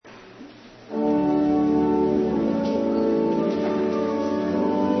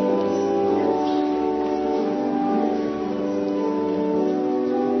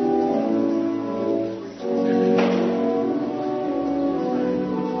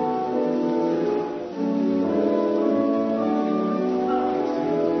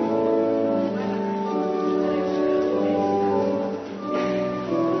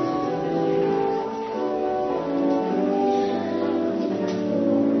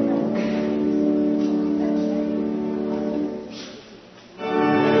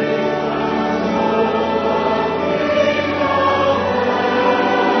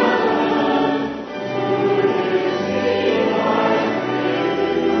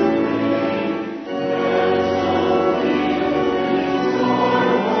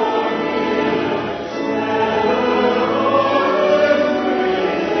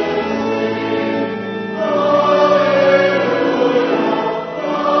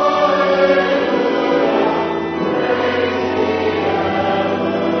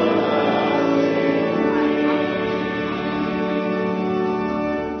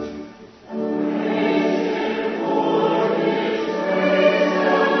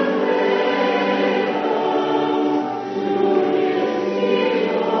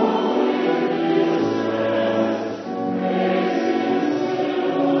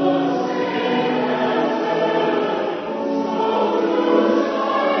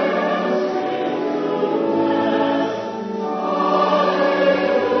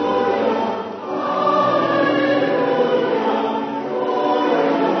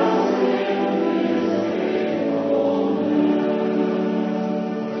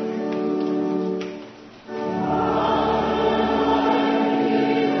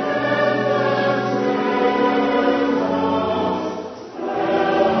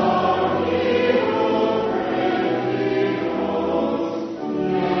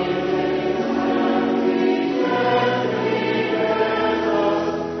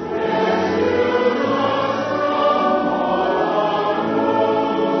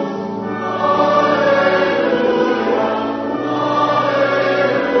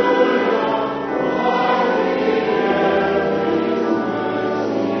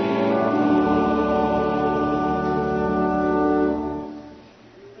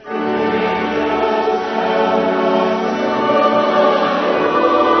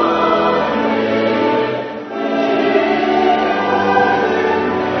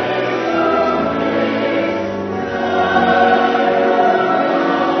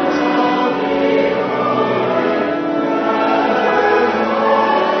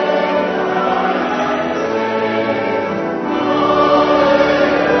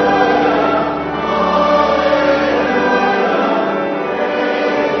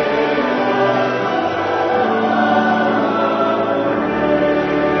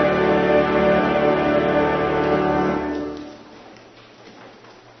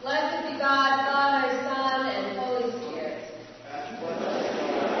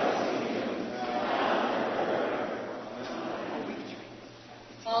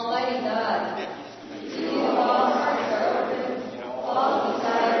Almighty God, to you all hearts are open, all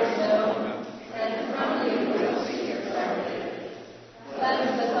desires known, and from you we'll seek your clarity.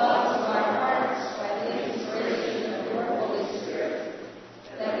 Cleanse the thoughts of our hearts by the inspiration of your Holy Spirit,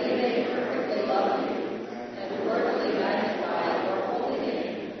 that we may perfectly love you and worthily magnify your holy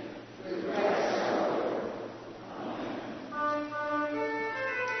name through Christ our Lord.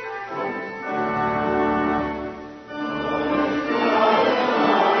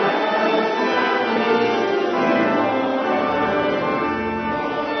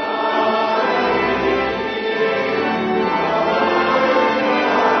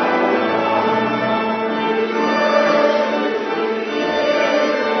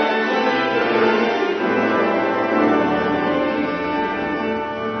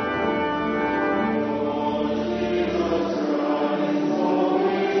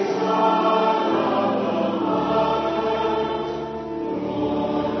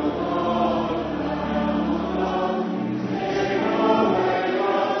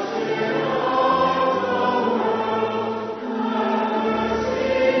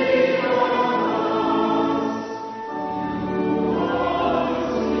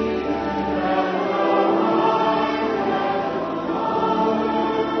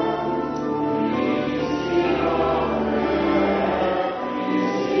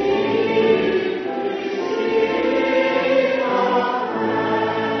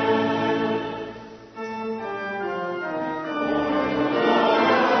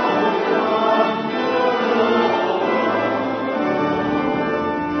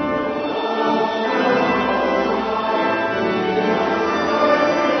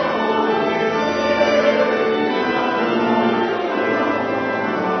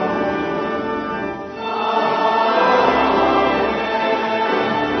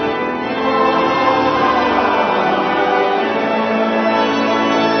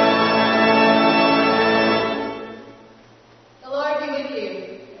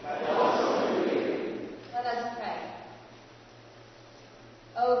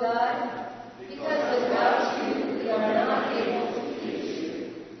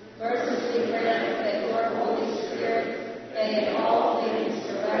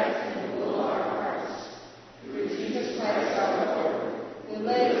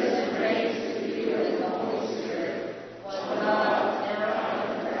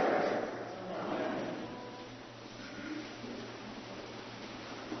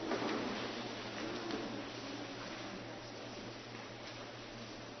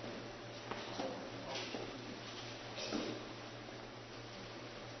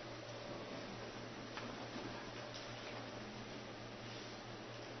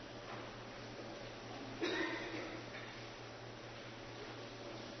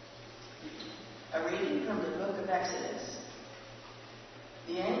 A reading from the book of Exodus.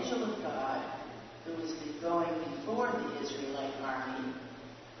 The angel of God, who was going before the Israelite army,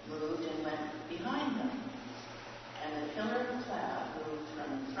 moved and went behind them, and the pillar of cloud moved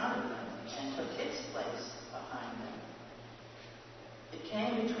from in front of them and took its place behind them. It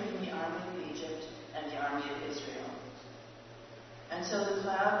came between the army of Egypt and the army of Israel. And so the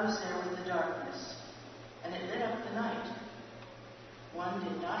cloud was there with the darkness, and it lit up the night. One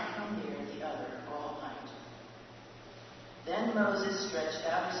did not come near the other all night. Then Moses stretched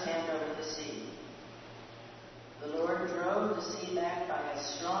out his hand over the sea. The Lord drove the sea back by a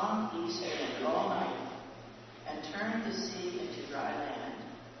strong east wind all night, and turned the sea into dry land,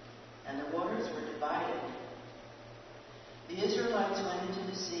 and the waters were divided. The Israelites went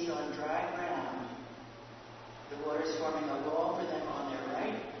into the sea on dry ground, the waters forming a wall for them on their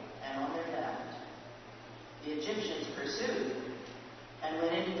right and on their left. The Egyptians pursued and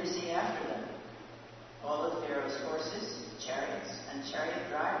went into the sea after them, all of Pharaoh's horses, chariots, and chariot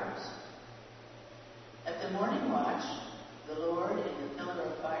drivers. At the morning watch, the Lord, in the pillar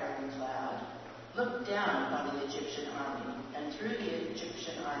of fire and cloud, looked down upon the Egyptian army and threw the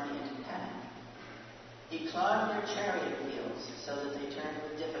Egyptian army into panic. He clogged their chariot wheels so that they turned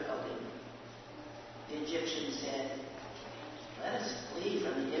with difficulty. The Egyptians said, "Let us flee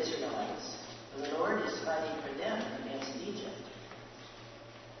from the Israelites, for the Lord is fighting for them against Egypt."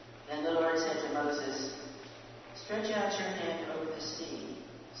 Then the Lord said to Moses, "Stretch out your hand over the sea,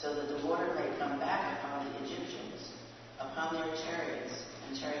 so that the water may come back upon the Egyptians, upon their chariots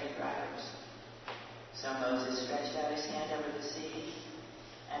and chariot drivers." So Moses stretched out his hand over the sea,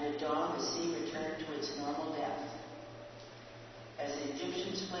 and at dawn the sea returned to its normal depth. As the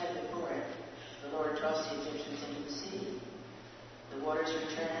Egyptians fled before it, the Lord tossed the Egyptians into the sea. The waters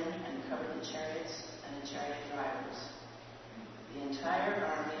returned and covered the chariots and the chariot drivers. The entire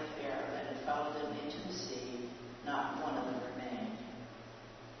army of Pharaoh that had followed them into the sea, not one of them remained.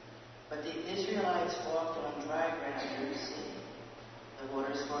 But the Israelites walked on dry ground near the sea, the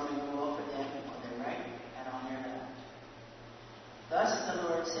waters forming a wall for them on their right and on their left. Thus the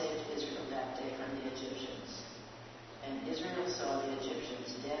Lord saved Israel that day from the Egyptians. And Israel saw the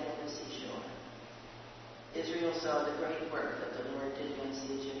Egyptians dead on the seashore. Israel saw the great work that the Lord did against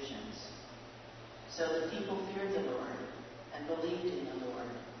the Egyptians. So the people feared the Lord and believed in the Lord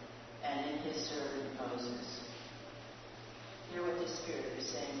and in his servant Moses. Hear what the Spirit is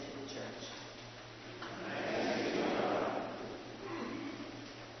saying to the church.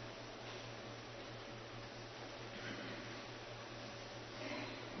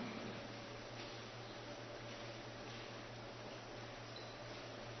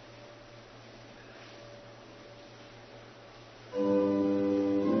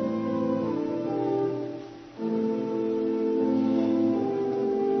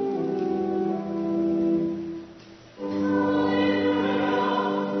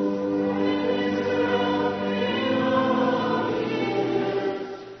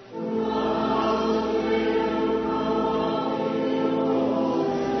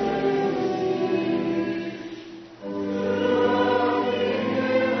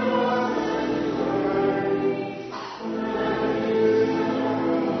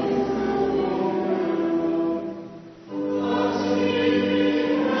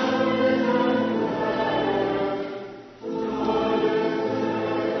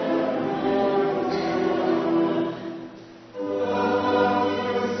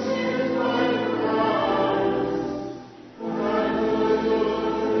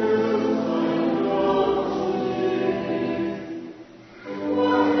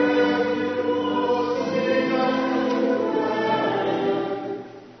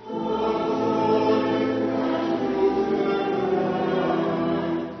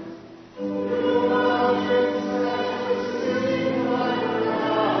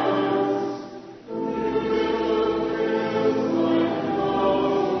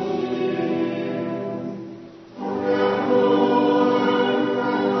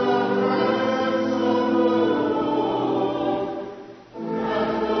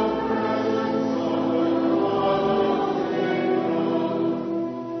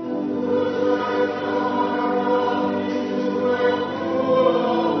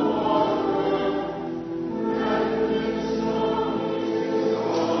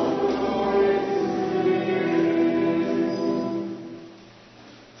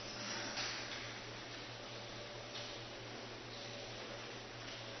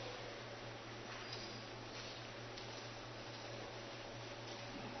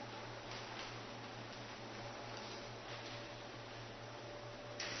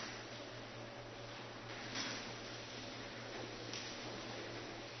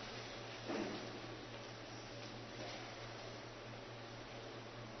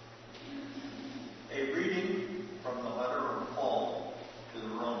 A reading from the letter of Paul to the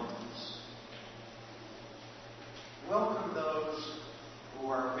Romans. Welcome those who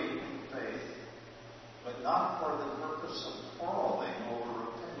are weak in faith, but not for the purpose of quarreling over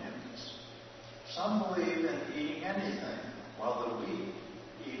opinions. Some believe in eating anything, while the weak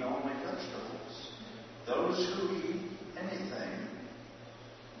eat only vegetables. Those who eat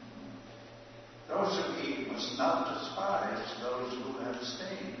must not despise those who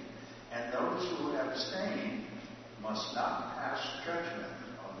abstain. And those who abstain must not pass judgment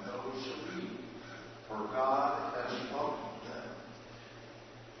on those who eat, for God has welcomed them.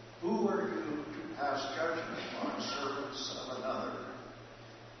 Who are you to pass judgment on servants of another?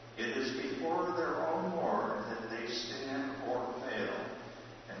 It is before their own Lord that they stand or fail,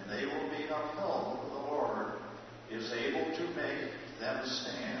 and they will be upheld, for the Lord is able to make them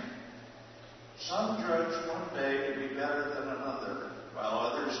stand. Some judge one day to be better than another, while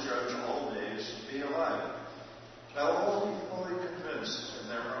others judge all days to be alike. They'll all be fully convinced in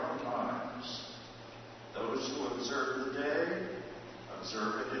their own minds. Those who observe the day,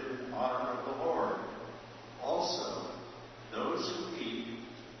 observe it in honor of the Lord. Also, those who eat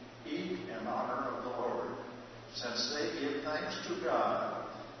in honor of the Lord, since they give thanks to God,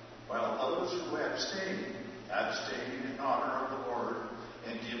 while those who abstain in honor of the Lord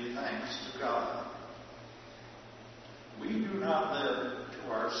and give thanks to God. We do not live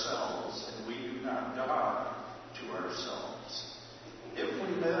to ourselves, and we do not die to ourselves. If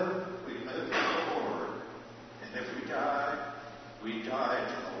we live to the Lord, and if we die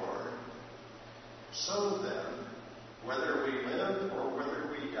to the Lord. So then, whether we live or whether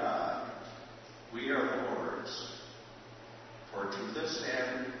we die, we are the Lord's. For to this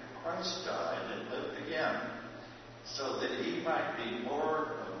end Christ died and lived again, so that he might be Lord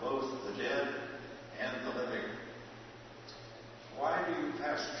of both the dead and the living. Why do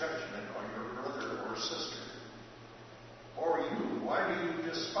pass judgment on your brother or sister? Or you, why do you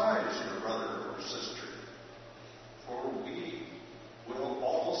despise your brother or sister? For we will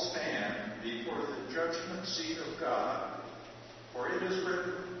all stand before the judgment seat of God. For it is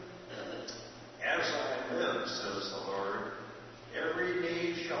written, as I live, says the Lord, every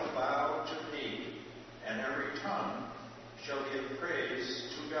knee shall bow to me, and every tongue shall give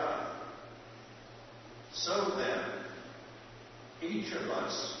praise to God. So then, each of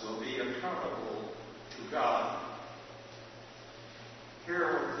us will be accountable to God.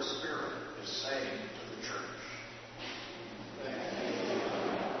 Hear what the Spirit is saying to the church.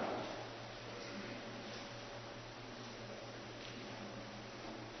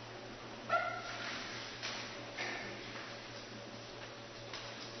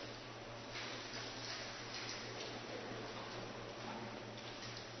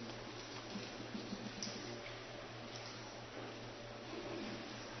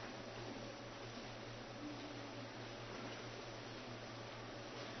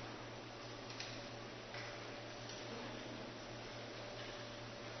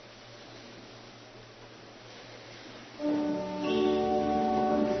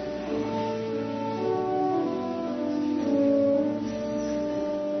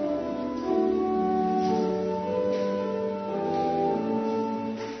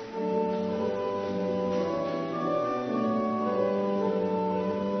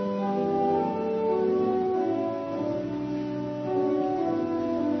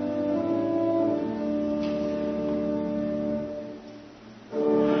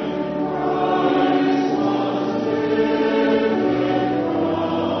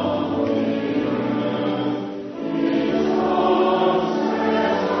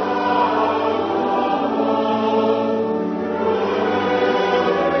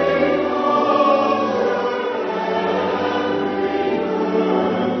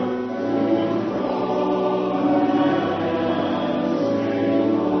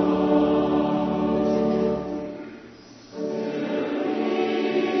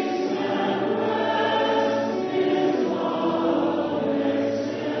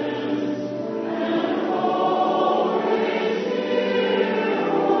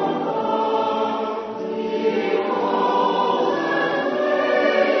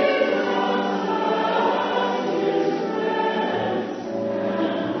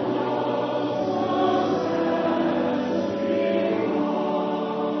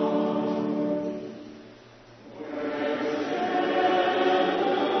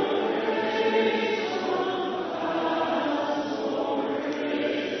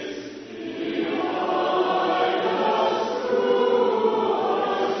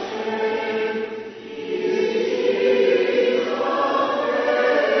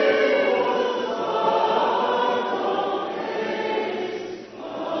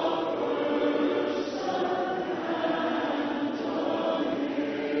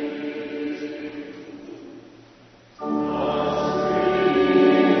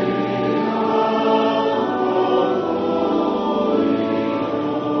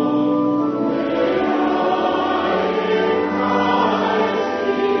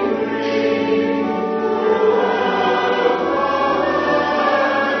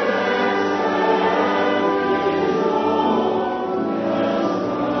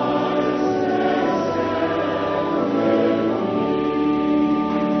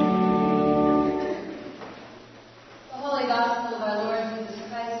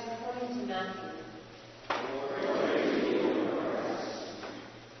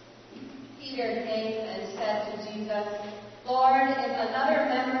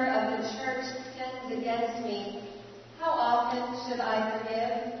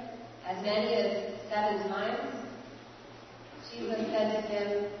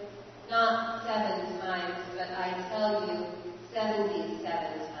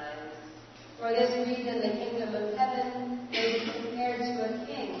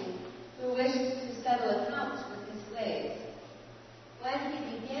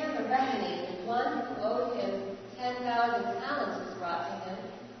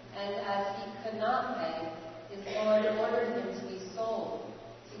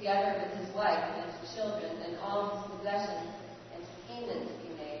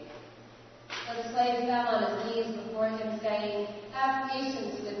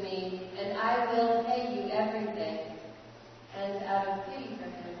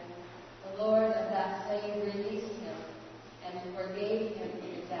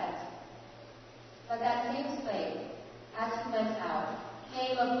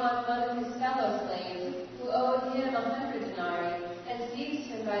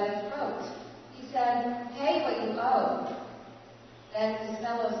 Then his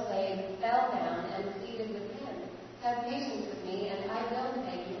fellow slave fell down and pleaded with him, "Have patience with me, and I will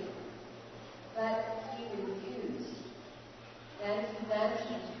pay you." But he refused. Then he went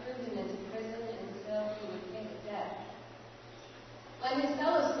and threw him into prison until he would pay the debt. When his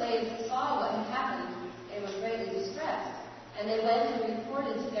fellow slaves saw what had happened, they were greatly distressed, and they went and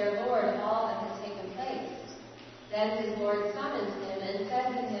reported to their lord all that had taken place. Then his lord summoned him and said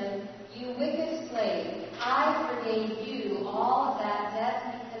to him, "You wicked slave, I forgave you all of that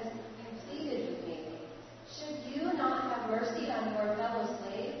debt because you pleaded with me. Should you not have mercy on your fellow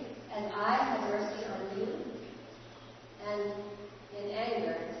slave, as I had mercy on you?" And in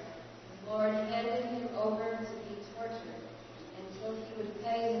anger, his lord handed him over to be tortured until he would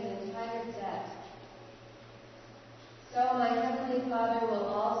pay his entire debt. So my heavenly Father will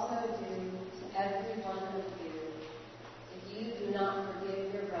also do to every one of you if you do not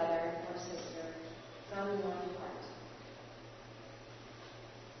forgive your brother or sister from your heart.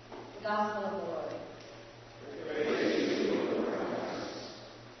 The Gospel of the Lord. Praise to you, Lord Christ.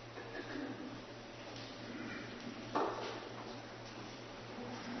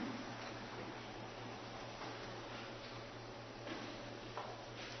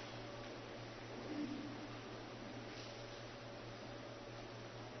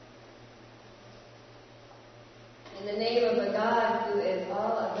 In the name of a God who is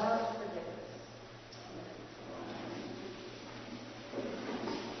all about forgiveness.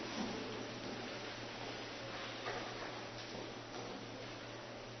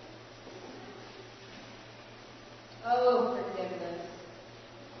 Oh, forgiveness.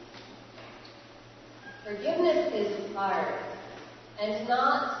 Forgiveness is hard and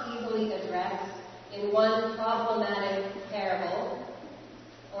not easily addressed in one problematic parable,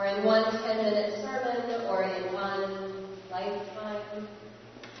 or in one 10-minute sermon, or in one lifetime.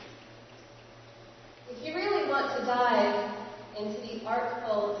 If you really want to dive into the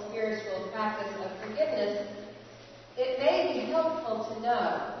artful spiritual practice of forgiveness, it may be helpful to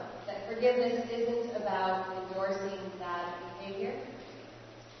know that forgiveness isn't about endorsing bad behavior,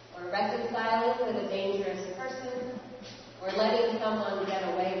 or reconciling with a dangerous person, or letting someone get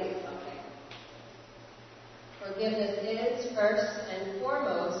away with something. Forgiveness is, first and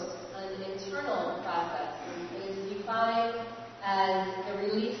foremost, an internal process. It is defined as the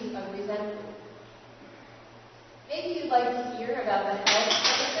release of resentment. Maybe you'd like to hear about the health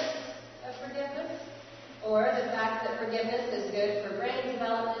benefits of forgiveness, or the fact that forgiveness is good for brain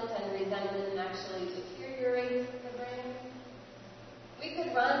development and resentment actually deteriorates the brain. We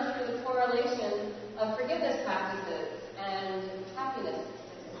could run through the correlation of forgiveness practices and happiness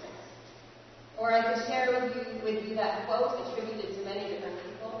statistics. Or I could share with you that quote attributed to many different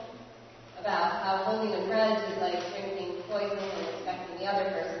people about how holding a grudge is like drinking poison and expecting the other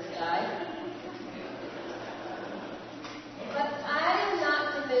person to die. But I am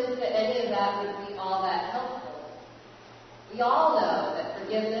not convinced that any of that would be all that helpful. We all know that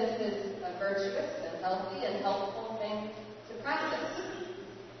forgiveness is a virtuous and healthy and helpful thing to practice.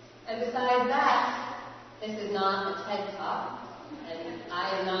 And besides that, this is not a TED Talk, and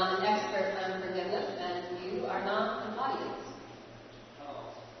I am not an expert on forgiveness, and you are not an audience.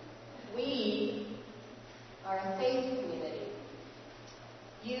 We are a faith community.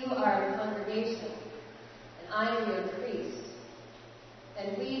 You are a congregation, and I am your priest.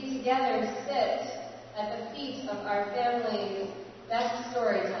 And we together sit at the feet of our family's best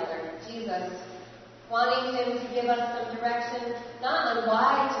storyteller, Jesus, wanting him to give us some direction, not on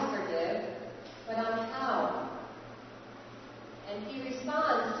why to forgive, but on how. And he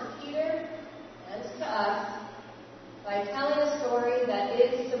responds to Peter and to us by telling a story that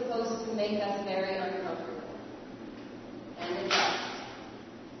is supposed to make us very uncomfortable. And it does.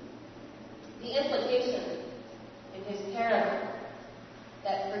 The implication in his parable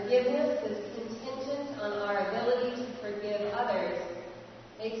that forgiveness is contingent on our ability to forgive others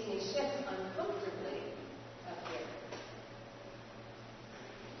makes me shift uncomfortably up here.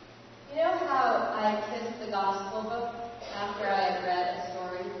 You know how I kissed the gospel book after I had read a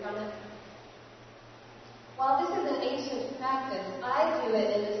story from it? While this is an ancient practice, I do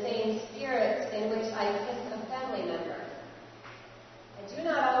it in the same spirit in which I kiss a family member. I do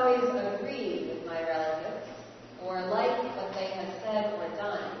not always agree with my relatives or like what they have said or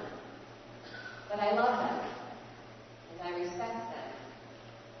done, but I love them and I respect them,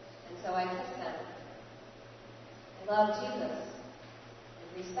 and so I kiss them. I love Jesus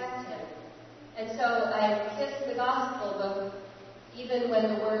and respect him, and so I kiss the gospel book even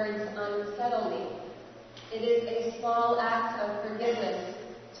when the words unsettle me. It is a small act of forgiveness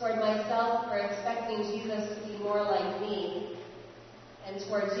toward myself for expecting Jesus to be more like me, and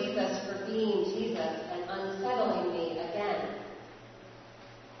toward Jesus for being Jesus and unsettling me again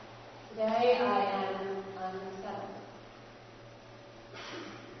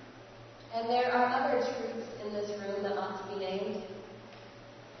And there are other truths in this room that ought to be named.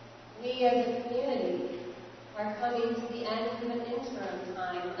 We as a community are coming to the end of an interim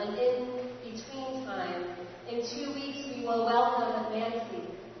time, an in-between time. In 2 weeks we will welcome Nancy,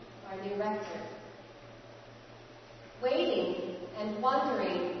 our new rector. Waiting and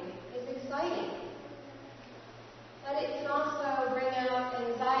wondering is exciting, but it can also bring out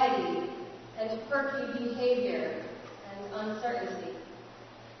anxiety and quirky behavior and uncertainty.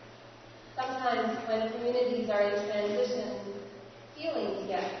 Sometimes when communities are in transition, feelings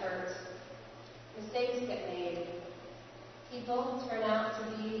get hurt, mistakes get made, people turn out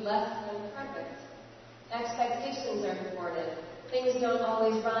to be less than perfect, expectations are thwarted, things don't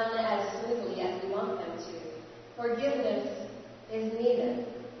always run as smoothly as we want them to. Forgiveness is needed.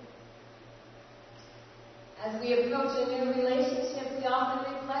 As we approach a new relationship, we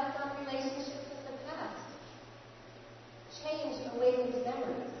often reflect on relationships in the past. Change awakens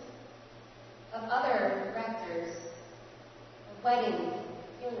memories of other rectors, of weddings,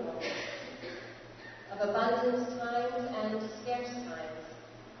 funerals, of abundance times and scarce times,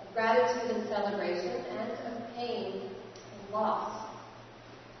 of gratitude and celebration, and of pain and loss,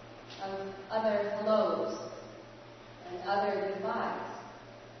 of other hellos and other goodbyes,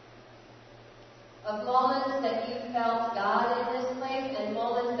 of moments that you felt God in this place and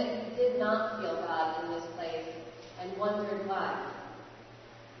moments that you did not feel God in this place and wondered why.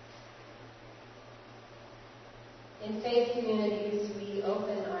 In faith communities, we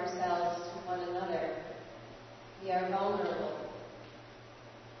open ourselves to one another. We are vulnerable.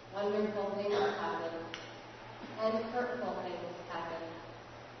 Wonderful things happen, and hurtful things happen.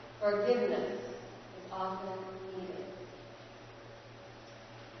 Forgiveness is often needed.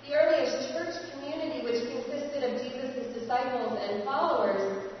 The earliest church community, which consisted of Jesus' disciples and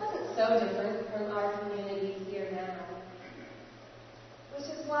followers, wasn't so different from our community here now. Which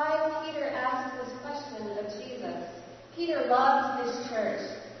is why Peter asked this question of Jesus. Peter loved this church.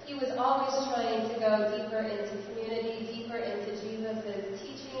 He was always trying to go deeper into community, deeper into Jesus'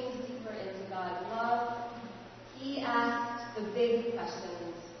 teachings, deeper into God's love. He asked the big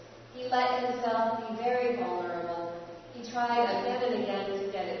questions. He let himself be very vulnerable. He tried again and again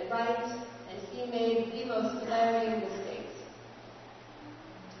to get it right, and he made the most glaring mistakes.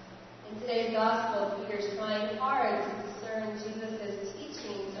 In today's gospel, Peter's trying hard to discern Jesus'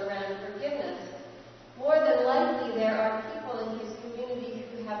 teachings around forgiveness. More than likely, there are people in his community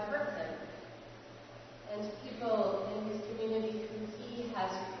who have hurt him, and people in his community who he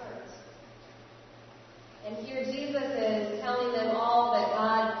has hurt. And here Jesus is telling them all that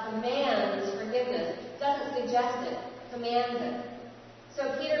God commands forgiveness, doesn't suggest it, commands it.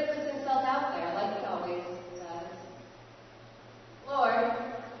 So Peter puts himself out there like he always does. Lord,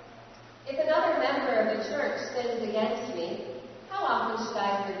 if another member of the church sins against me, how often should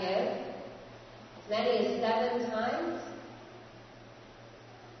I forgive? As many as 7 times?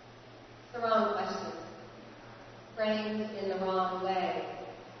 It's the wrong question. Framed in the wrong way.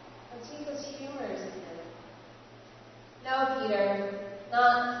 But Jesus humors him. No, Peter,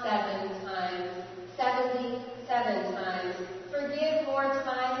 not 7 times. 77 times. Forgive more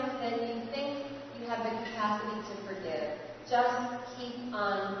times than you think you have the capacity to forgive. Just keep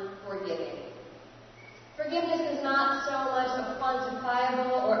on forgiving. Forgiveness is not so much a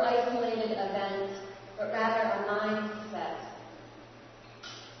quantifiable or isolated event, but rather a mindset.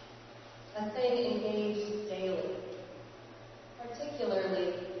 A thing engaged daily,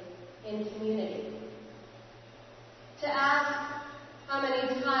 particularly in community. To ask how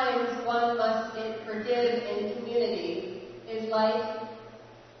many times one must forgive in community is like,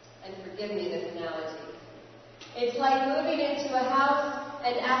 and forgive me this analogy, it's like moving into a house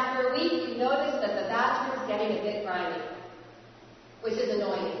and after a week you notice that the bathroom's getting a bit grimy, which is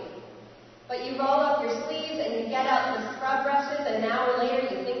annoying. But you roll up your sleeves and you get out the scrub brushes, and an hour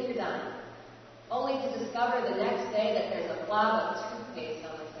later you think you're done, only to discover the next day that there's a blob of toothpaste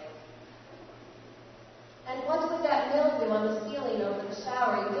on the sink. And what was that mildew on the ceiling over the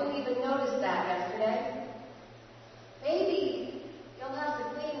shower? You didn't even notice that yesterday. Maybe you'll have to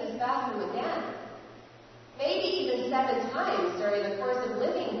clean this bathroom again. Maybe even 7 times during the course of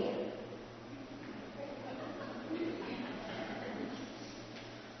living here.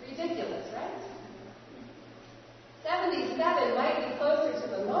 Ridiculous, right? 77 might be closer to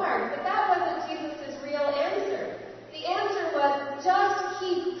the mark, but that wasn't Jesus' real answer. The answer was,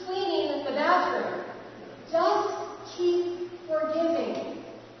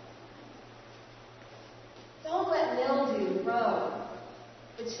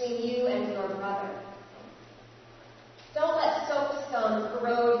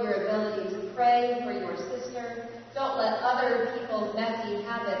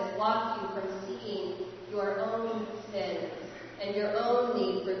 and your own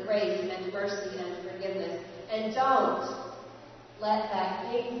need for grace and mercy and forgiveness. And don't let that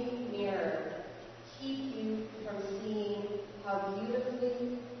hazy mirror keep you from seeing how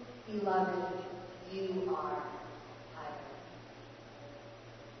beautifully beloved you are either.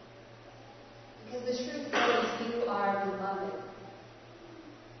 Because the truth is, you are beloved.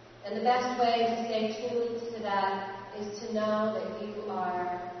 And the best way to stay tuned to that is to know that you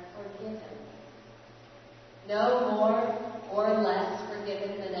are forgiven. No more or less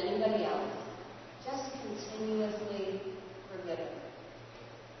forgiven than anybody else. Just continuously forgiven.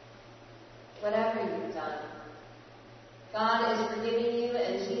 Whatever you've done. God is forgiving you,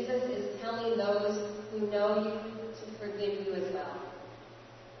 and Jesus is telling those who know you to forgive you as well.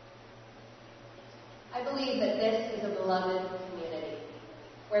 I believe that this is a beloved community,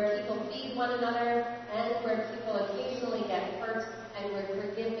 where people feed one another, and where people occasionally get hurt, and where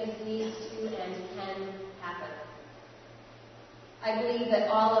forgiveness needs to and can happen. I believe that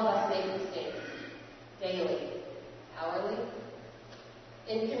all of us make mistakes, daily, hourly.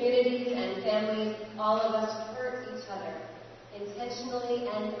 In communities and families, all of us hurt each other, intentionally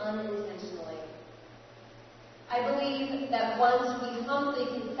and unintentionally. I believe that once we humbly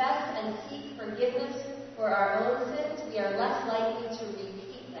confess and seek forgiveness for our own sins, we are less likely to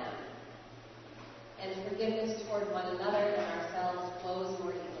repeat them. And forgiveness toward one another and ourselves flows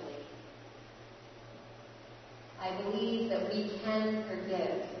more easily. I believe that we can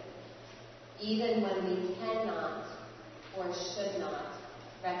forgive, even when we cannot or should not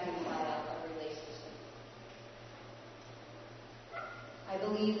reconcile a relationship. I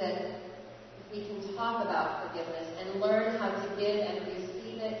believe that if we can talk about forgiveness and learn how to give and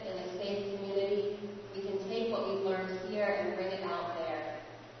receive it in a safe community, we can take what we've learned here and bring it out there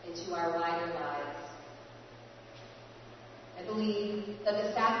into our wider lives. I believe that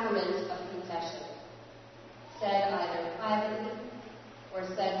the sacrament of confession, said either privately or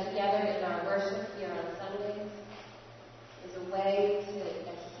said together in our worship here on Sundays, is a way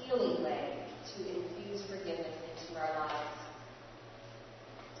a healing way to infuse forgiveness into our lives.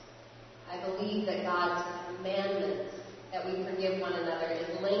 I believe that God's commandment that we forgive one another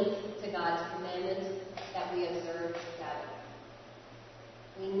is linked to God's commandment that we observe together.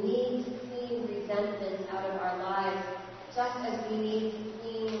 We need to clean resentment out of our lives, just as we need to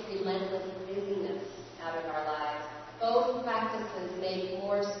clean relentless busyness out of our lives. Both practices make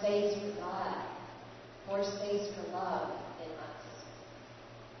more space for God, more space for love in us.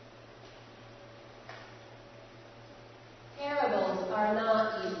 Parables are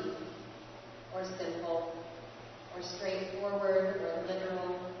not easy or simple or straightforward or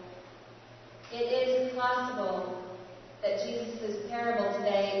literal. It is possible that Jesus' parable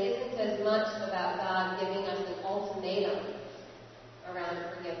today isn't as much about God giving us an ultimatum around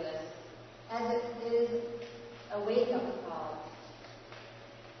forgiveness as it is a wake-up call.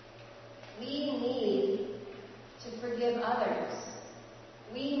 We need to forgive others.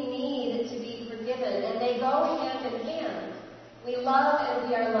 We need to be forgiven, and they go hand in hand. We love and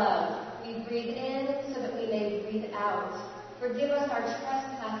we are loved. We breathe in so that we may breathe out. Forgive us our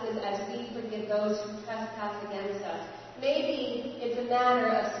trespasses as we forgive those who trespass against us. Maybe it's a matter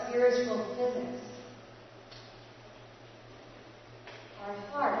of spiritual physics. Our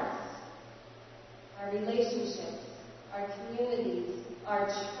hearts, our relationships, our communities, our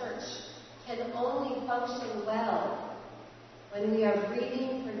church can only function well when we are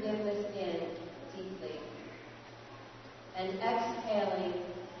breathing forgiveness in deeply and exhaling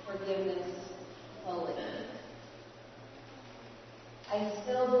forgiveness fully. I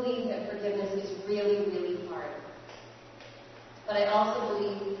still believe that forgiveness is really, really hard. But I also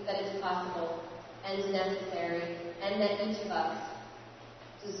believe that it's possible and necessary, and that each of us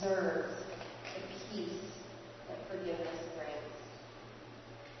deserves the peace that forgiveness brings.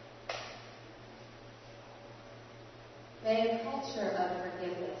 May a culture of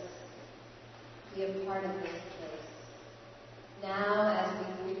forgiveness be a part of this place. Now, as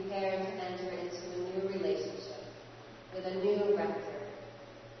we prepare to enter into a new relationship with a new rector,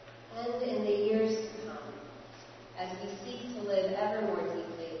 and in the years to come, as we seek to live ever more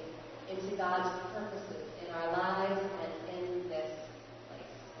deeply into God's purposes in our lives and in this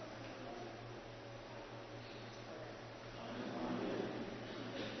place.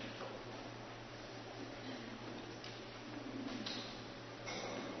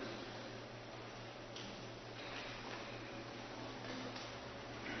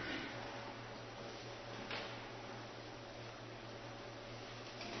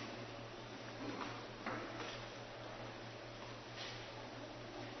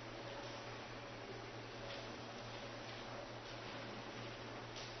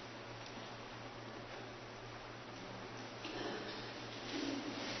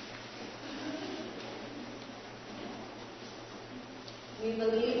 We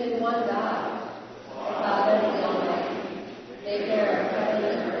believe in one God, the Father, the Almighty, maker of heaven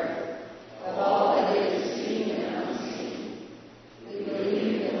and earth, of all that is seen and unseen. We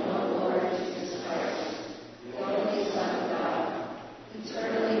believe in one Lord Jesus Christ, the only Son of God,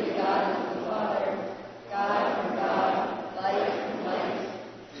 eternally begotten of the Father, God from God, light from light,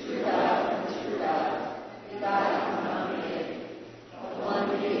 true God from true God, begotten and nominated, of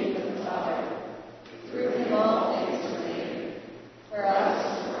one being with the Father. Through him all things were made. For us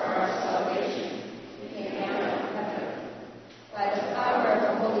and for our salvation, he came down from heaven. By the power of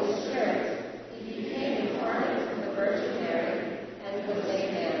the Holy Spirit, he became incarnate from the Virgin Mary and was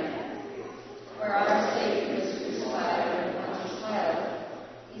made man. For our sake he was crucified under Pontius Pilate.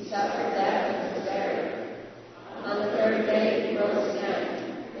 He suffered death and was buried. On the third day he rose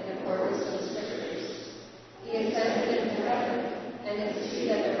again, in accordance with the Scriptures. He ascended into heaven and is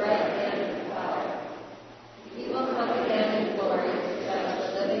seated at the right hand of the Father. He will come again in glory to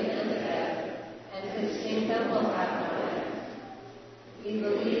judge the living and the dead, and his kingdom will have no end. We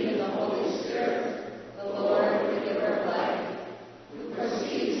believe in the Holy Spirit, the Lord, the giver of life, who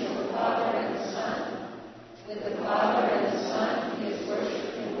proceeds from the Father and the Son. With the Father and the Son he is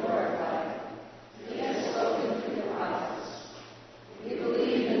worshipped and glorified. He has spoken through the prophets. We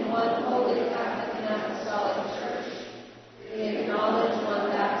believe in one holy Catholic and Apostolic Church. We acknowledge one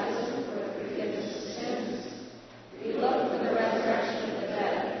baptism for the forgiveness of sins. We look for the resurrection of the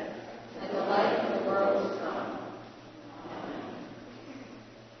dead and the life of the world to come. Amen.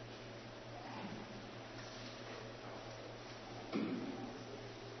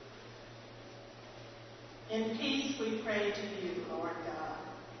 In peace we pray to you, Lord God,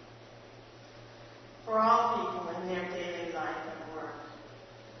 for all people in their daily life and work,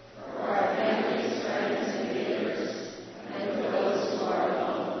 For our families, friends, and neighbors, and for those who are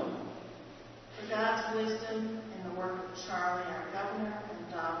alone. for God's wisdom in the work of Charlie, our governor,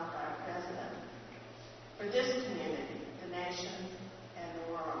 and Doug, our president, for this community, the nation, and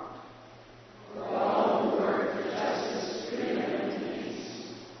the world. For all who work for justice, freedom, and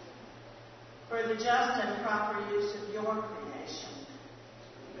peace. For the just and proper use of your creation,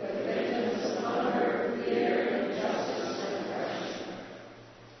 For the victims of hunger, fear, injustice, and oppression.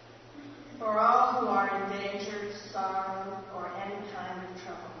 for all who are in danger, sorrow, or any kind of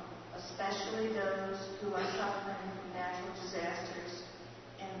trouble, especially those who are suffering from natural disasters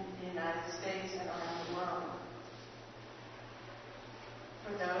in the United States and around the world.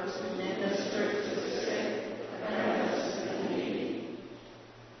 For those who minister to the sick, the friendless, and the needy.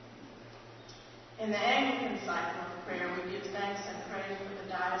 In the Anglican cycle of prayer, we give thanks and praise for the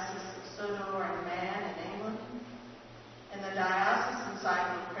Diocese of Sodor and Man in England. In the Diocesan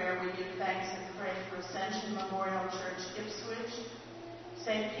cycle of prayer, we give thanks and praise for Ascension Memorial Church, Ipswich,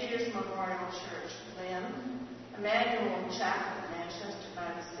 St. Peter's Memorial Church, Lynn, Emmanuel Chapel, Manchester by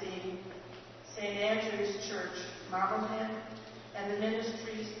the Sea, St. Andrew's Church, Marblehead, and the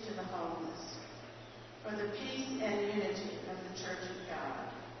Ministries to the Homeless, for the peace and unity of the Church of God.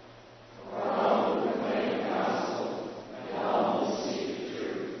 For all who proclaim the gospel, and all who seek the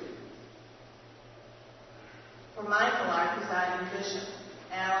truth. For Michael, our presiding bishop,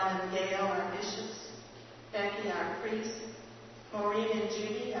 Alan and Gail, our bishops, Becky, our priest, Maureen and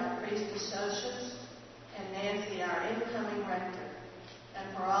Judy, our priest associates, and Nancy, our incoming rector,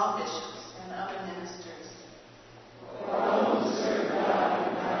 and for all bishops and other ministers. For all who serve God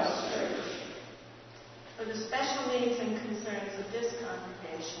in God's church. For the special needs and concerns of this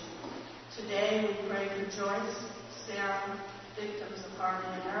congregation, today we pray for Joyce, Sarah, victims of Harvey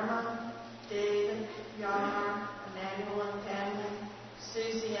and Irma, David, Yar, Emmanuel and family,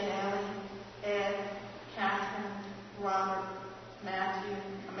 Susie and Ellie, Ed, Catherine, Robert, Matthew,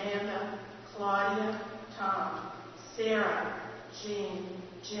 Amanda, Claudia, Tom, Sarah, Jean,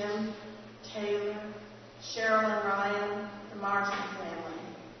 Jim, Taylor, Cheryl and Ryan, the Martin family,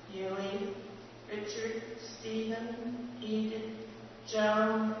 Yuli, Richard, Stephen, Edith,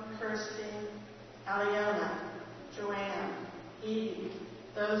 Joan, Kirsty, Aliona, Joanne, Edie,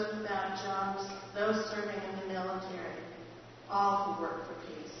 those without jobs, those serving in the military, all who work for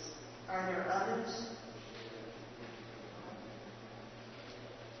peace. Are there others?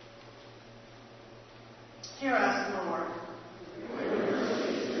 Hear us, Lord.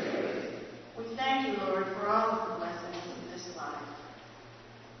 We thank you, Lord, for all of the blessings of this life.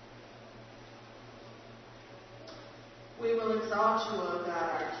 We will exalt you, O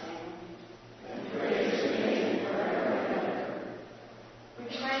God, our King. And praise your name forever and ever. We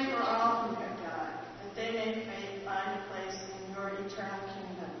pray for all who have died, that they may find a place in your eternal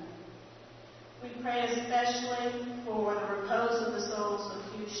kingdom. We pray especially for the repose of the souls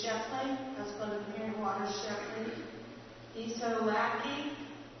of Hugh Shepley, husband of Mary Waters Shepley, Isolaki.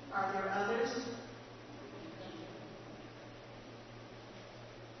 Are there others?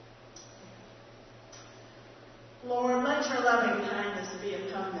 Lord, let your loving kindness be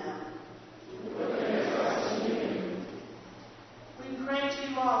upon them. We pray to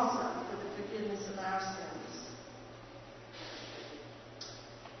you also for the forgiveness of our sins.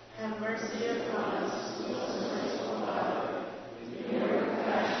 Have mercy upon us, most merciful Father. In your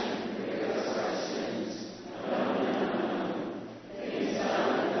compassion, forgive us our sins, known and unknown, things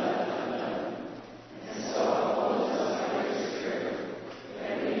done and unknown. And so uphold us by your Spirit,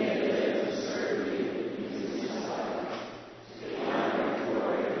 that we may live to serve you in peace and life, to the honor and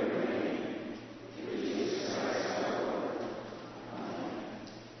glory of your name, through Jesus Christ our Lord. Amen.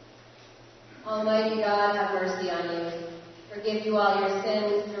 Almighty God, have mercy on you. Forgive you all your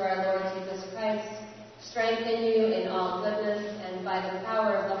sins through our Lord Jesus Christ. Strengthen you in all goodness, and by the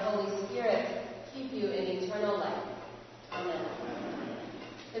power of the Holy Spirit, keep you in eternal life. Amen.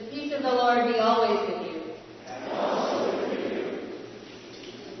 The peace of the Lord be always with you. And also with you.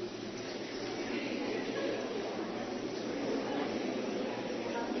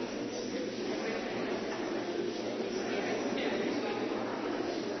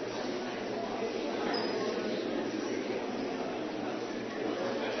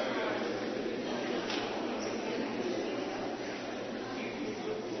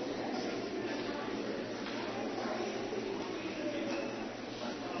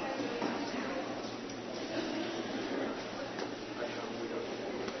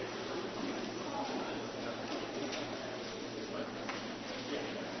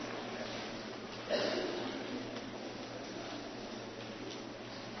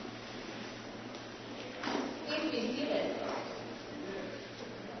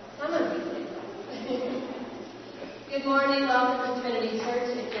 Good morning, welcome to Trinity Church.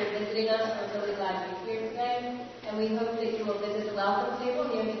 If you're visiting us, we're really glad you're here today. And we hope that you will visit the welcome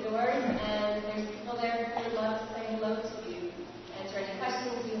table near the doors. And there's people there who would love to say hello to you, answer any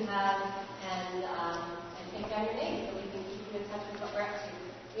questions you have, and take down your name so we can keep you in touch with what we're up to.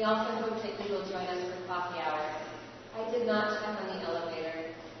 We also hope that you will join us for coffee hour. I did not check on the elevator.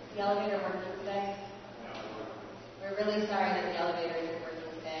 Is the elevator working today? We're really sorry that the elevator isn't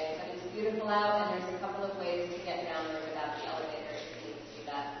working today, but it's beautiful out, and there's a couple of ways to get down there without the elevator if you need to do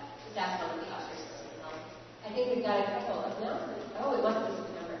that. Just ask one of the ushers for some help. I think we've got a couple of announcements. Oh, it must be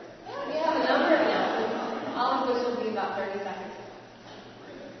September. We have a number of announcements, all of which will be about 30 seconds.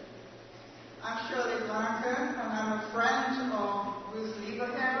 I'm Shirley Blanca, and I'm a friend of Ruth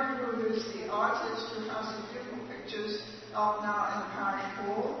Lieberherr, who is the artist who has some beautiful pictures up now in the parish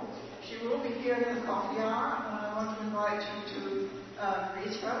hall. She will be here in the coffee hour, and I want to invite you to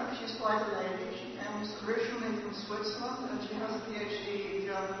meet her. She's quite a lady. She comes originally from Switzerland, and she has a PhD in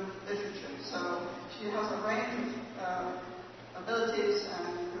German literature. So she has a range of abilities,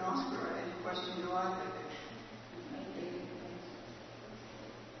 and you can ask her any question you like, I think.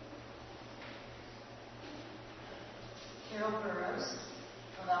 Carol Burrows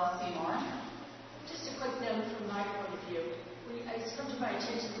of L. Seymour. Just a quick note from my point of view. It's come to my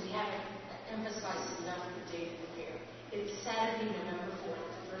attention that we haven't emphasized enough the date of the fair. It's Saturday, November 4th,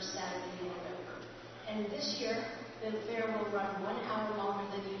 the first Saturday in November. And this year, the fair will run 1 hour longer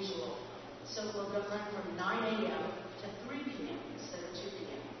than usual. So it will run from 9 a.m. to 3 p.m. instead of 2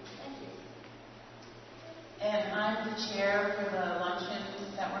 p.m. Thank you. And I'm the chair for the luncheon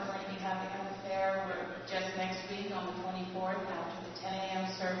that we're going to be having at the fair. We're just next week on the 24th after the 10 a.m.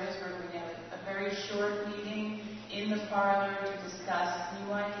 service. We're going to have a very short meeting in the parlor to discuss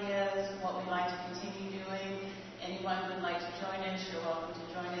new ideas, what we'd like to continue doing. Anyone who would like to join us, you're welcome to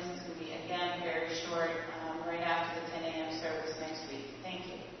join us. It's going to be, again, very short, right after the 10 a.m. service next week. Thank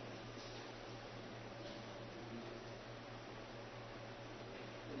you.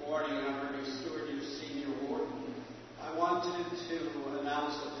 Good morning, I'm Ernie Stewart, your senior warden. I wanted to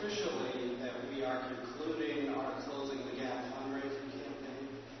announce officially that we are concluding our Closing the Gap fundraising campaign,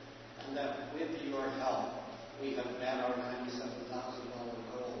 and that with your help, we have met our $97,000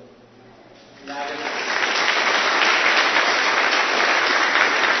 goal. And that is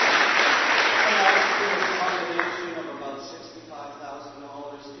through a combination of about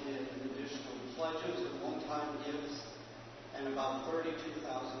 $65,000 in additional pledges and one-time gifts, and about $32,000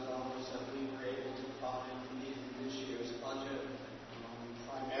 that we were able to find in this year's budget.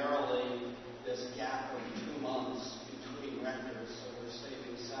 Primarily, this gap of 2 months between renters, so we're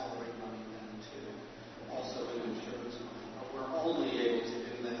saving salary money then too. Also in insurance money. But we're only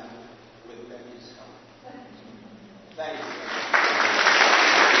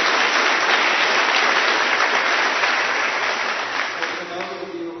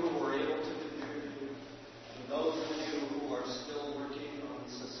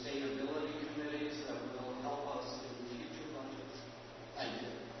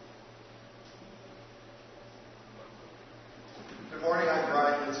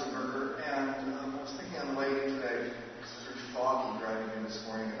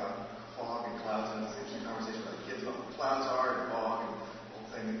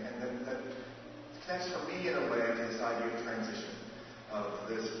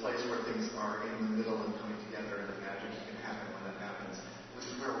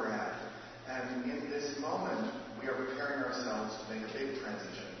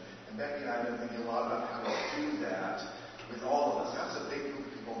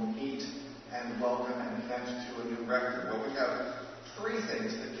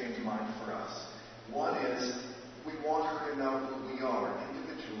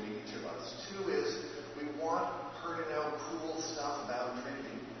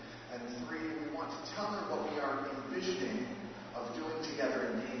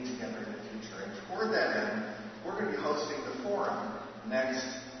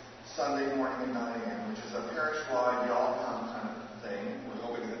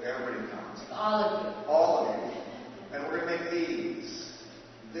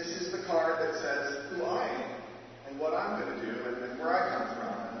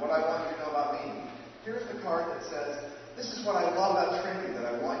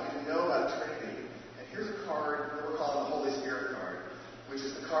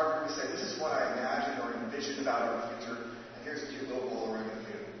start where we say, this is what I imagined or envisioned about our future, and here's a cute little bowl we're going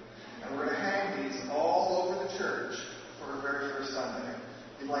to do. And we're going to hang these all over the church for our very first Sunday.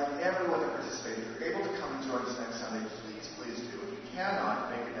 We'd like everyone to participate. If you're able to come and join us next Sunday, please do. If you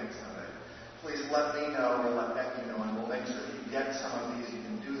cannot make it next Sunday, please let me know or let Becky know, and we'll make sure that you get some of these. You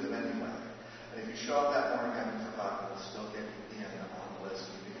can do them anyway. And if you show up that morning having forgotten, we'll still get you in on the list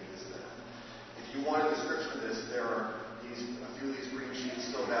and you can visit them. If you want a description of this, there are a few of these green sheets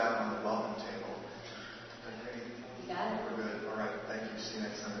filled out on the welcome table. Okay? You got it. We're good. All right. Thank you. See you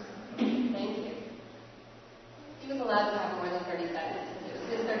next Sunday. Thank you. He was allowed to have more than 30 seconds. It was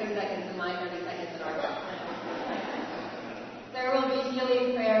his 30 seconds and my 30 seconds in our time. There will be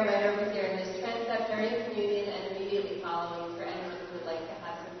healing prayer right over here in this transept during communion and immediately following for anyone who would like to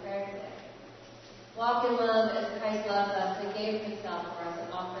have some prayer today. Walk in love as Christ loved us and gave himself for us,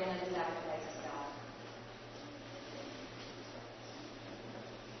 an offering and a sacrifice to God.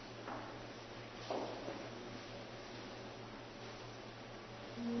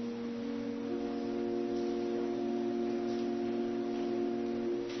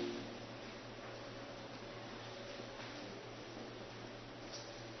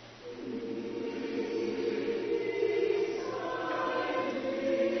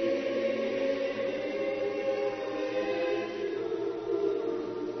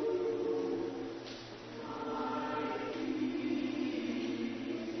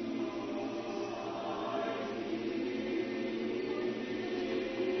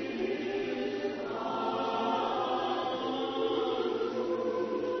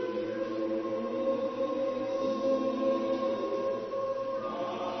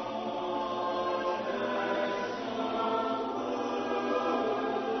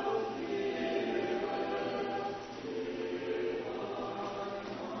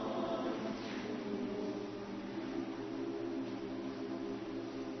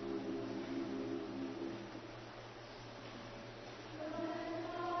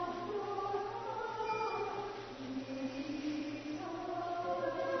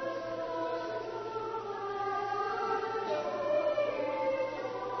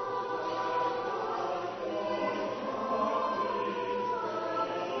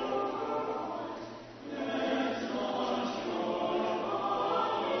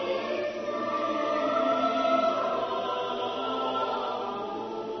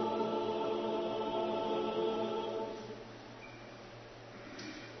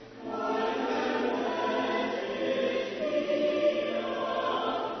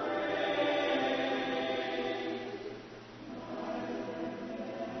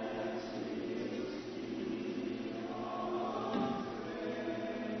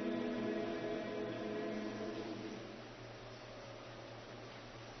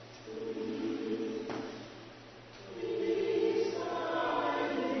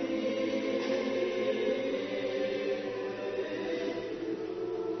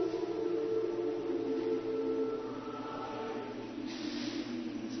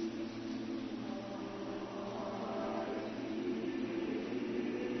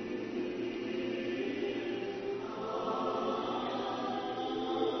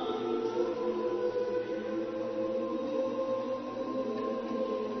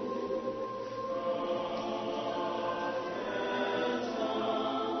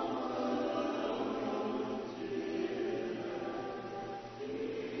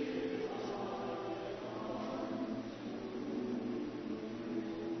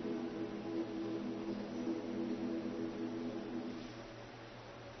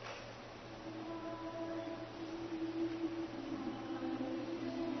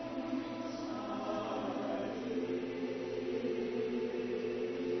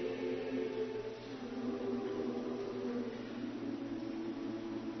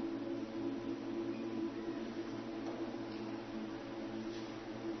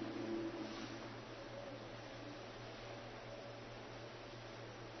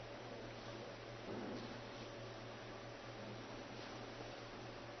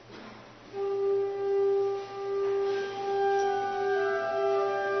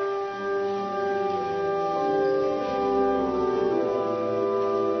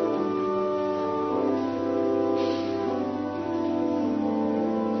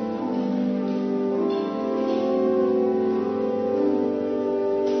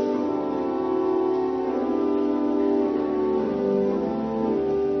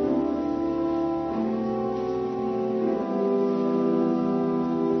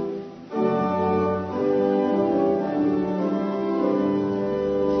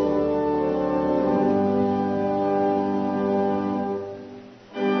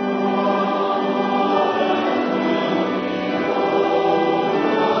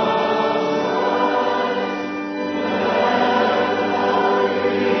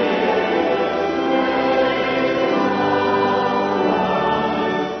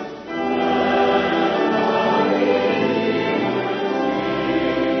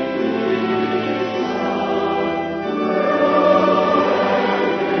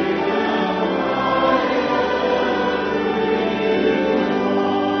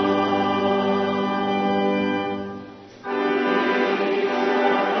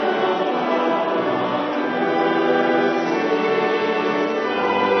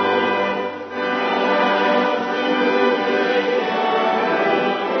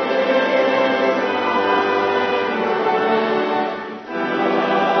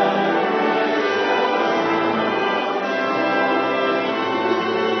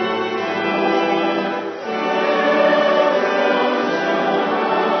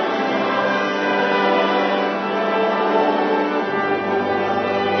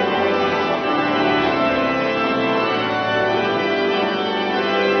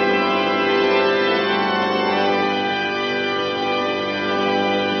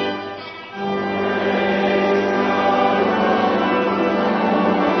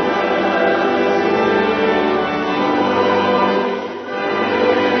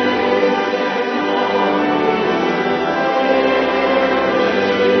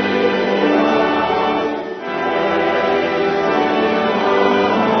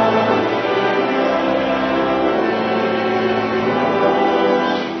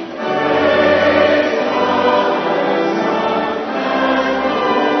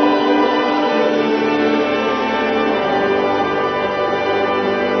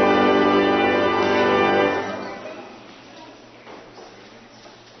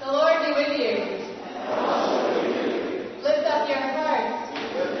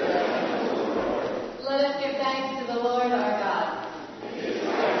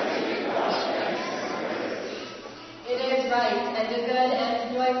 and a good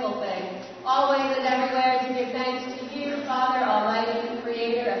and joyful thing, always and everywhere to give thanks to you, Father Almighty,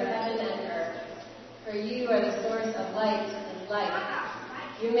 Creator of heaven and earth. For you are the source of light and life.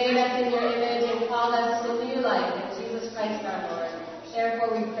 You made us in your image and called us to new life in Jesus Christ our Lord.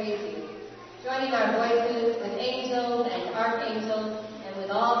 Therefore we praise you, joining our voices with angels and archangels and with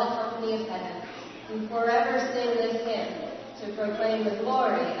all the company of heaven, who forever sing this hymn to proclaim the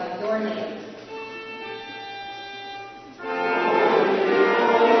glory of your name.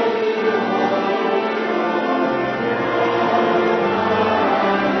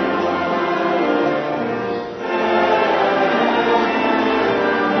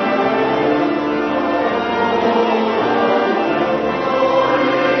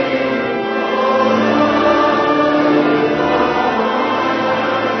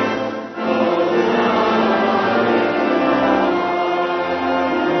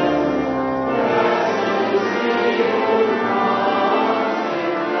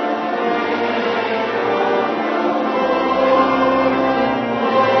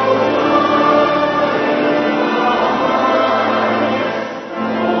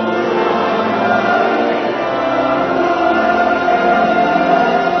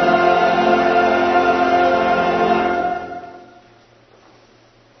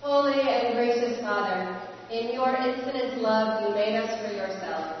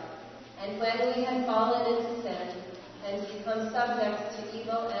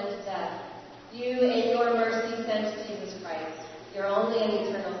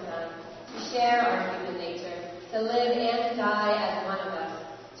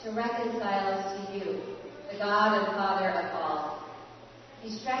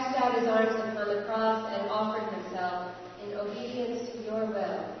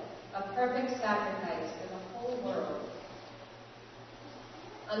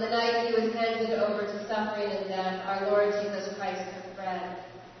 On the night he was handed over to suffering and death, our Lord Jesus Christ took bread.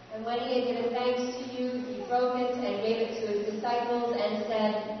 And when he had given thanks to you, he broke it and gave it to his disciples and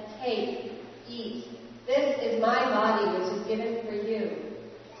said, "Take, eat. This is my body which is given for you.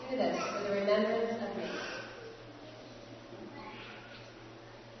 Do this for the remembrance of me."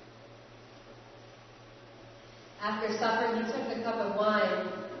 After supper, he took the cup of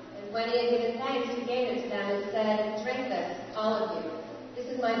wine, and when he had given thanks, he gave it to them and said, "Drink this, all of you. This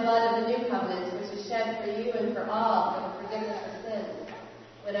is my blood of the new covenant, which is shed for you and for all for the forgiveness of sins.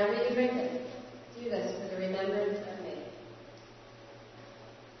 Whenever you drink it, do this for the remembrance of me."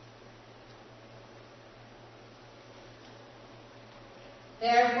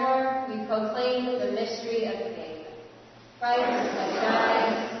 Therefore, we proclaim the mystery of faith. Christ has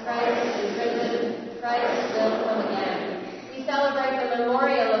died, Christ is risen, Christ will come again. We celebrate the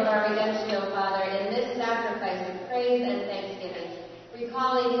memorial of our redemption, O Father, in this sacrifice of praise and thanksgiving.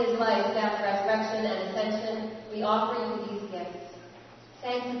 Recalling his life, death, resurrection, and ascension, we offer you these gifts.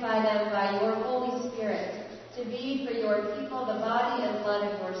 Sanctify them by your Holy Spirit, to be for your people the body and blood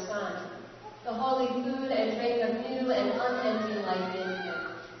of your Son, the holy food and drink of new and unending life in him.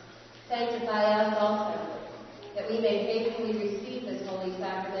 Sanctify us also, that we may faithfully receive this holy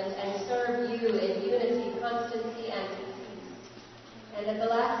sacrament and serve you in unity, constancy, and peace. And at the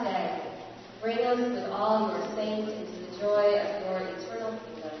last day, bring us with all your saints into the joy of your eternal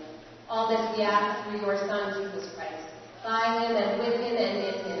kingdom. All this we ask through your Son, Jesus Christ. By him and with him and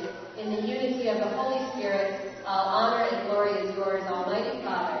in him, in the unity of the Holy Spirit, all honor and glory is yours, Almighty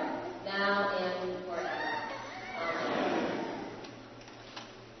Father, now and forever. Amen.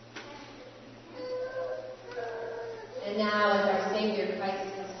 And now, as our Savior Christ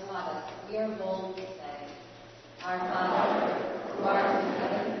has taught us, we are bold to say, Our Father, who art in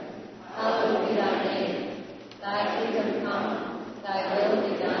heaven, hallowed be thy name. Thy kingdom come, thy will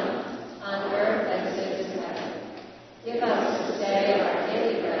be done, on earth as it is in heaven. Give us this day our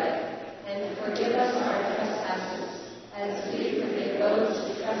daily bread, and forgive us our trespasses, as we forgive those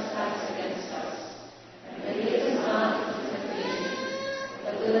who trespass against us. And lead us not into temptation,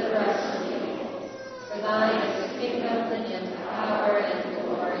 but deliver us from evil. For thine is the kingdom, and the power, and the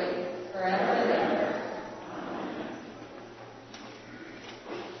glory, forever and ever. Amen.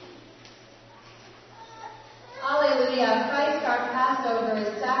 Alleluia! Christ our Passover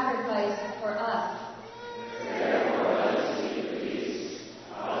is sacrificed for us. Therefore let us keep the feast.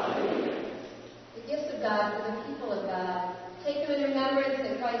 Alleluia. The gifts of God for the people of God. Take them in remembrance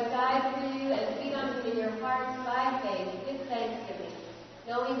that Christ died for you, and feed on them in your hearts by faith with thanksgiving,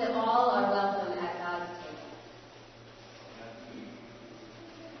 knowing that all are welcome at God's table.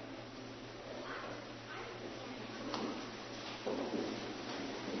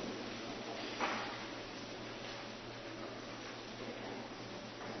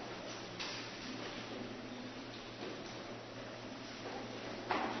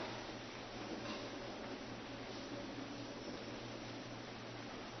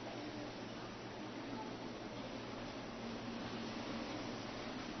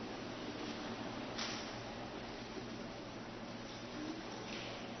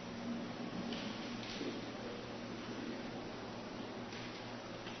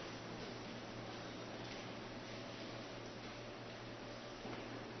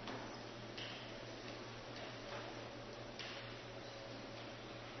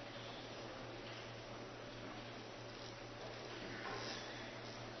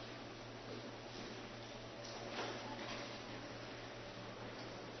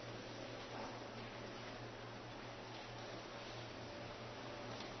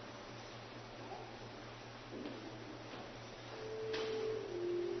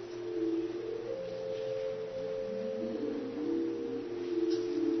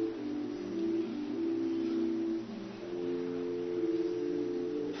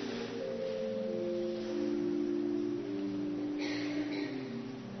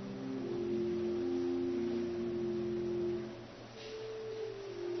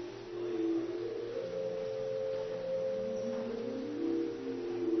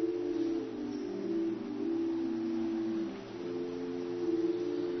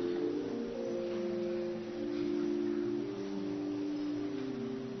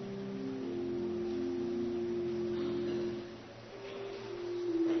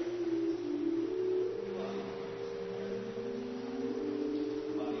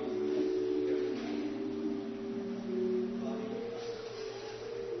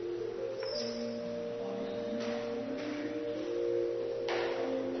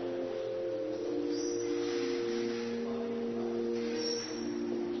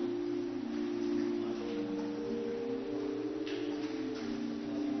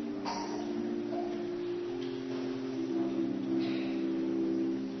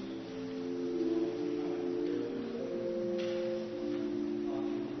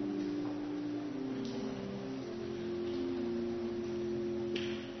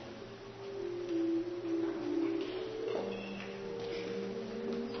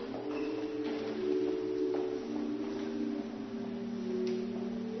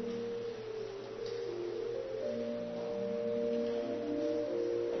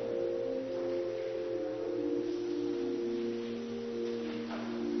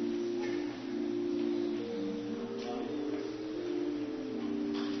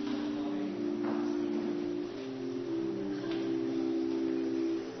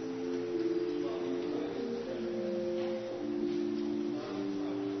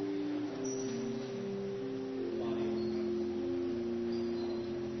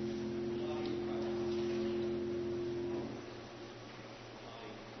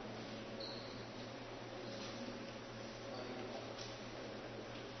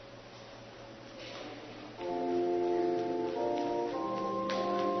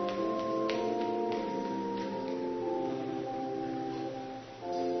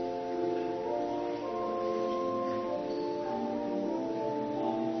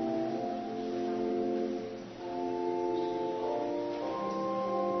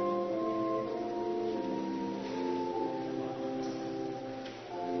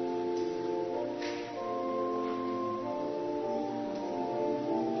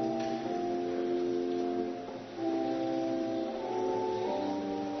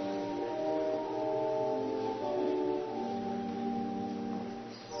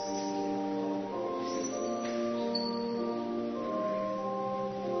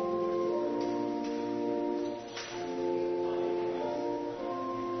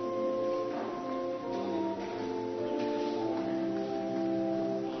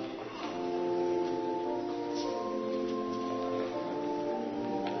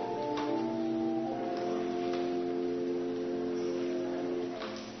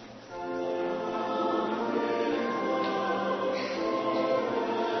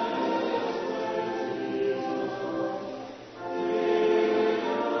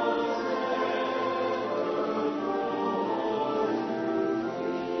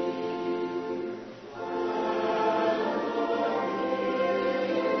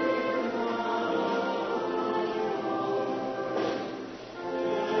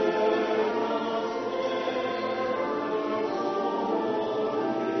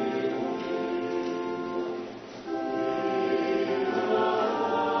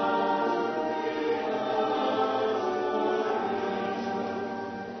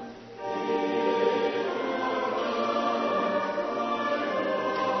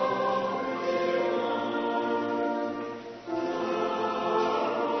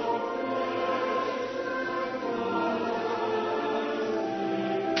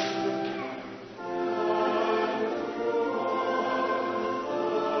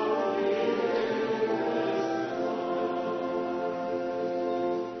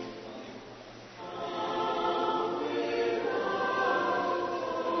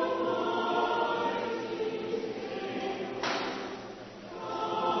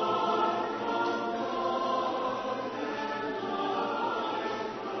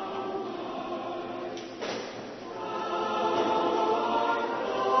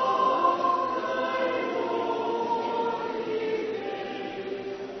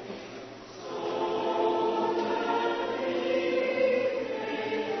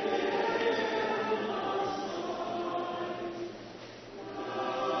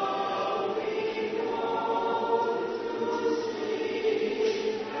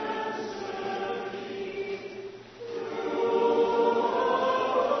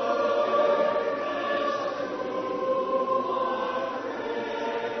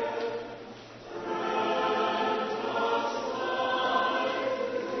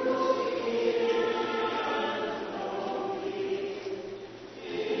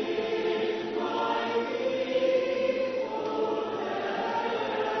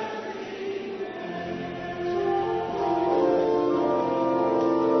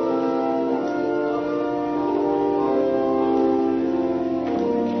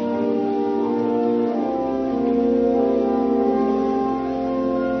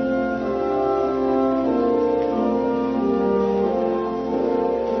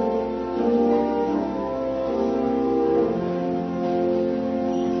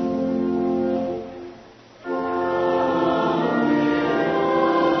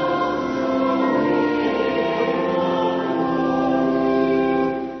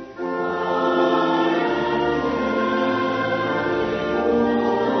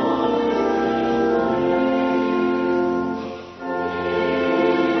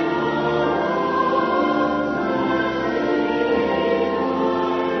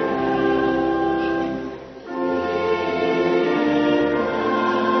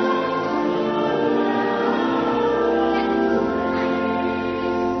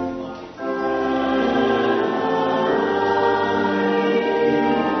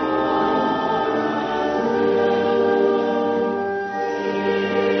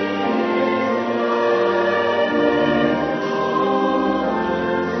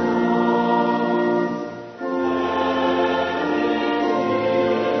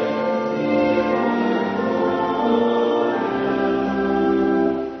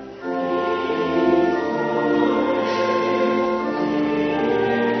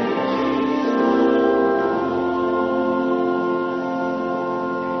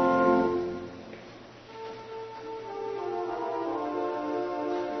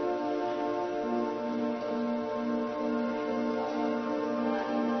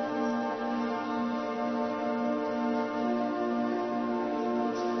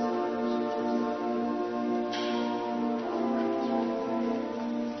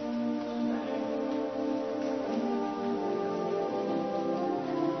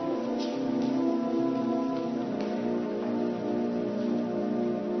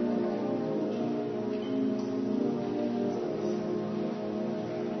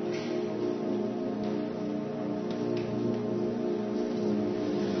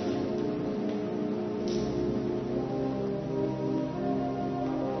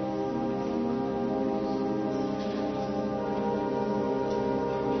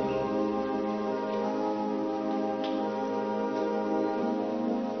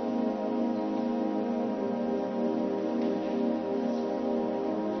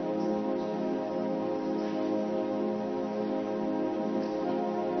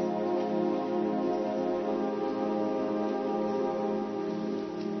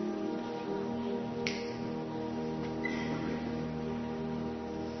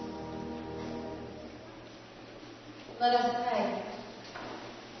 Let us pray.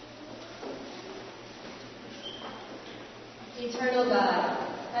 Eternal God,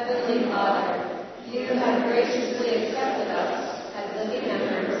 Heavenly Father, you have graciously accepted us as living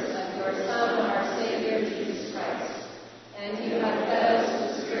members of your Son, our Savior, Jesus Christ, and you have fed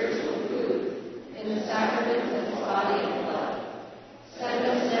us with spiritual food in the sacraments of his body and blood. Send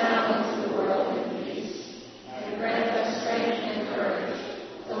us now into the world in peace, and grant us strength and courage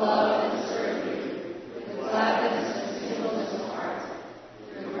to love and serve you with gladness and singleness of heart.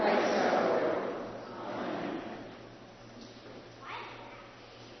 Through Christ our Lord. Amen.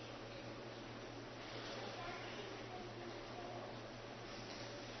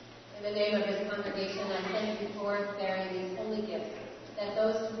 In the name of this congregation, I send you forth bearing these holy gifts, that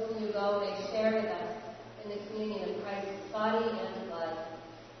those to whom you go may share with us in the communion of Christ's body and blood.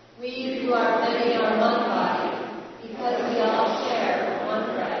 We who are many are one body, because we all share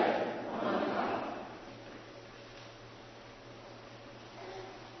one bread, one cup.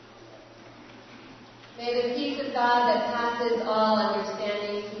 May the peace of God that passes all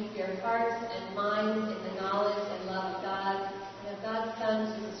understanding keep your hearts and minds in the knowledge and love of God and of God's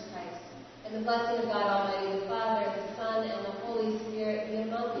Son, Jesus Christ. And the blessing of God Almighty, the Father, the Son, and the Holy Spirit be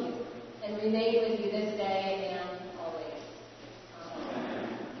among you and remain with you this day and